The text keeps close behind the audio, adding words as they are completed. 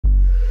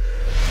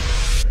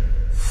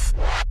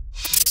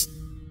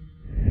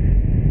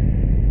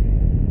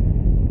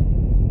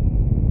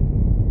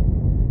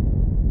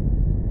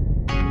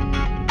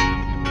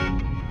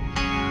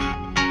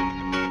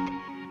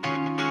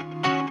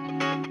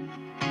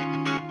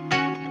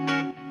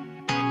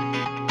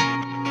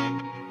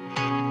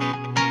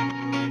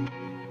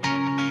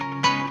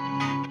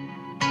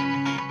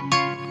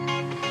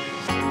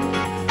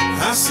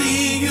I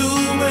see you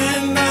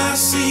and I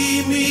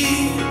see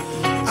me.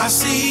 I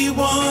see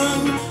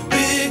one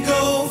big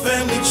old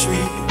family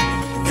tree,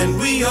 and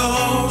we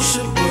all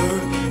should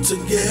work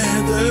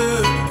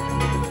together.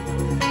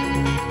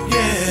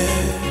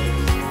 Yeah.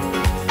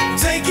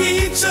 Take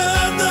each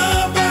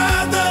other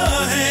by the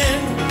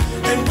hand,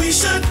 and we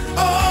should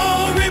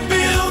all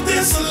rebuild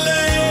this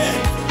land.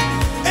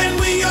 And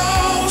we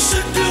all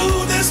should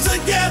do this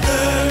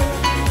together.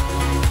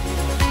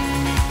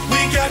 We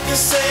got to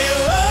say,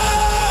 oh,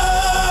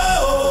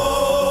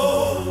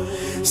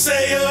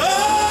 say, oh.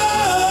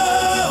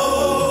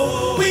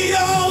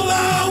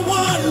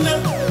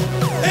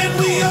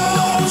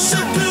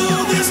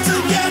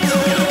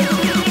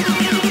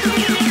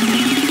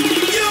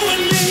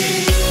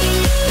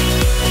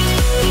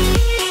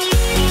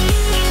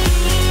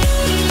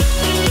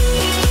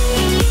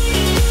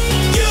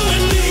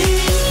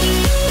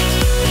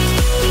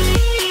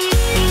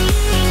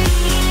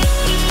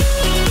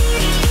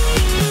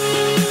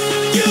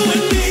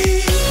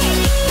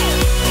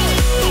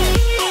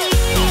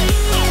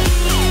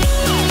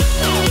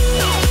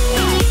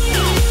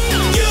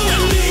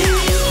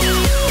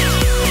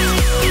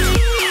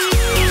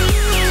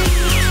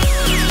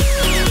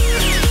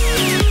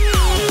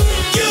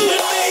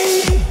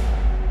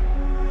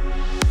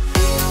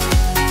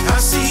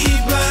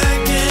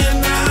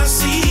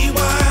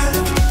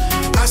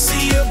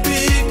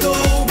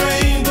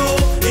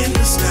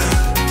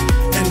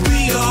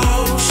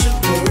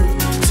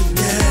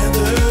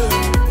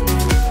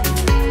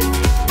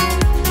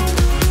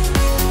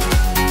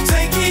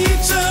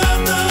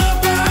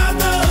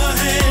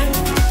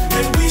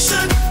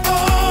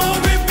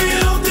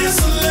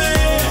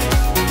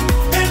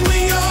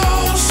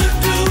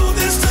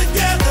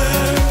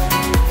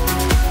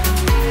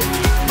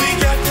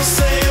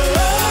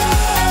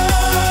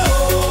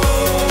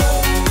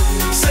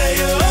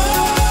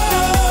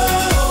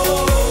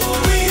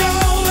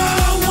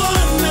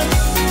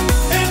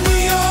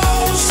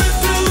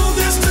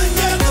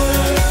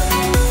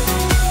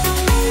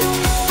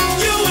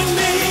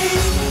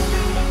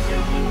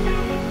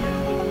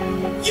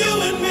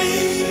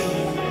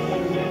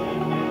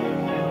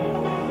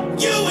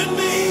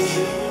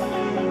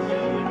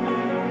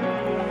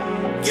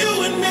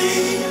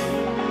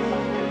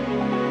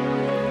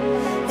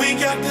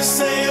 Got to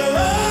say